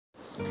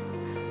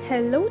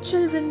Hello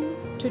children,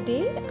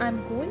 today I'm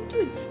going to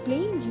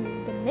explain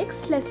you the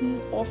next lesson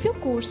of your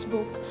course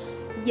book.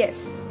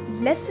 Yes,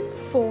 lesson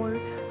 4,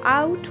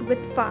 Out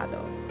with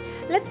Father.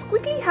 Let's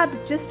quickly have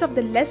the gist of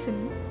the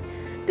lesson.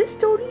 This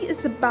story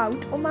is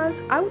about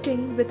Uma's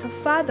outing with her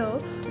father,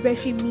 where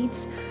she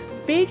meets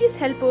various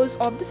helpers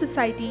of the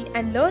society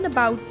and learn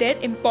about their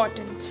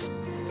importance.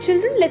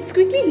 Children, let's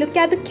quickly look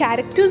at the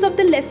characters of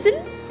the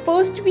lesson.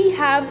 First we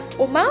have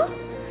Uma,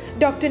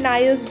 Dr.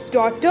 Nayar's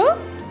daughter.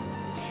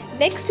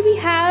 Next we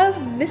have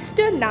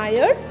Mr.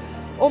 Nayar,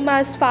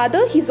 Uma's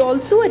father, he's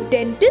also a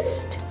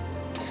dentist.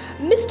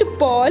 Mr.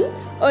 Paul,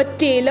 a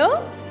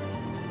tailor.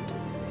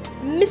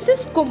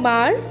 Mrs.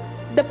 Kumar,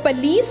 the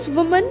police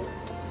woman.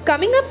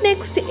 Coming up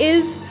next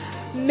is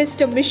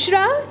Mr.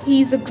 Mishra,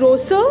 he's a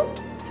grocer.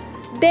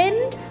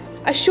 Then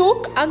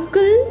Ashok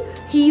uncle,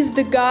 he's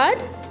the guard.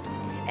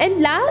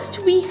 And last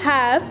we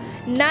have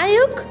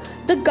Nayak,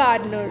 the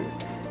gardener.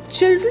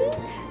 Children,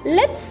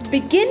 let's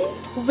begin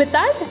with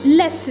our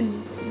lesson.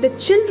 The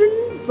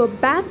children were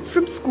back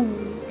from school.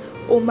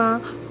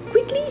 Uma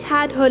quickly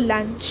had her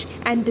lunch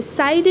and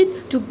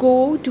decided to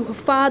go to her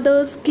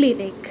father's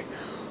clinic.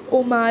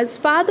 Uma's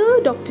father,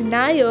 Dr.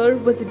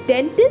 Nayar, was a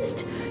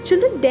dentist.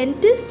 Children,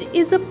 dentist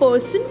is a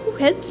person who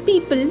helps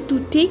people to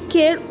take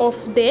care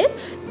of their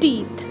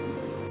teeth.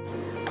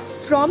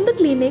 From the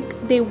clinic,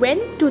 they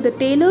went to the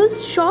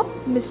tailor's shop.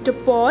 Mr.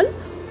 Paul,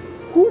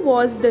 who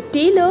was the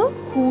tailor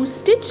who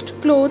stitched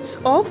clothes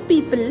of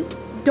people,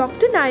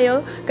 Dr.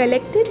 Nayar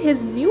collected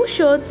his new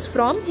shirts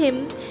from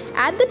him.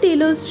 At the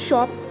tailor's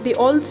shop, they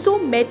also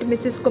met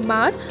Mrs.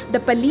 Kumar, the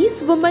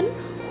policewoman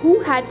who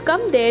had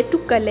come there to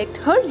collect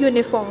her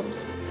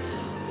uniforms.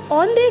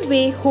 On their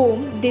way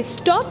home, they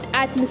stopped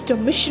at Mr.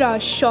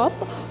 Mishra's shop,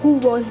 who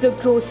was the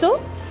grocer.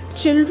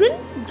 Children,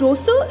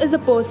 grocer is a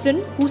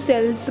person who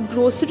sells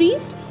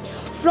groceries.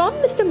 From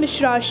Mr.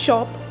 Mishra's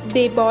shop,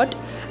 they bought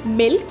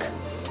milk,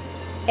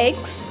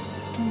 eggs,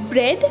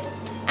 bread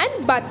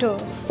and butter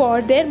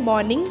for their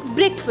morning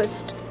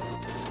breakfast.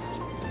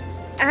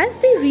 As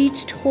they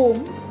reached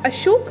home,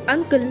 Ashok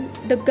uncle,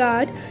 the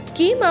guard,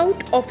 came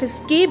out of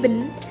his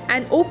cabin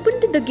and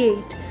opened the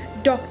gate.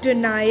 Dr.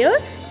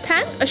 Nayar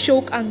thanked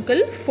Ashok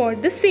uncle for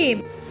the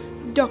same.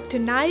 Dr.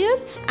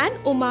 Nayar and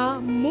Uma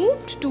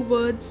moved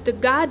towards the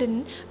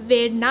garden,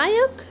 where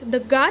Nayak, the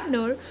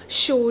gardener,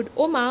 showed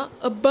Uma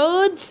a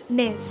bird's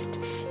nest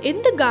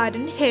in the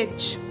garden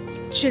hedge.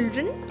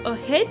 Children, a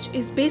hedge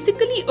is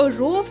basically a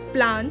row of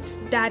plants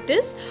that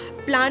is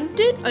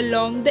planted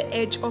along the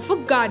edge of a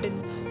garden.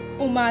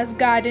 Uma's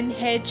garden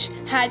hedge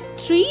had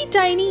 3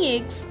 tiny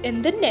eggs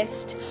in the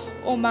nest.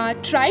 Uma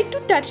tried to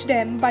touch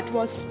them but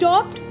was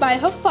stopped by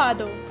her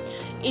father.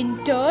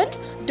 In turn,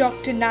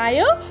 Dr.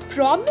 Nayar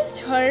promised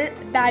her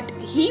that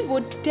he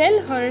would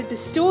tell her the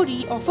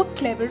story of a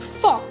clever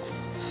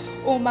fox.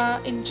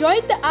 Uma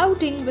enjoyed the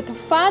outing with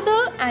her father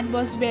and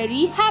was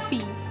very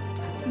happy.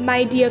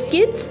 My dear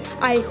kids,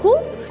 I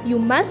hope you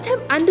must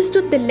have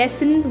understood the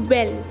lesson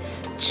well.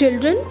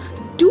 Children,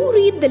 do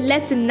read the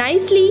lesson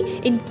nicely.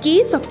 In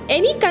case of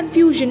any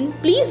confusion,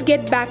 please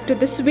get back to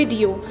this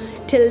video.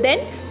 Till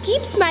then,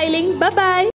 keep smiling. Bye-bye.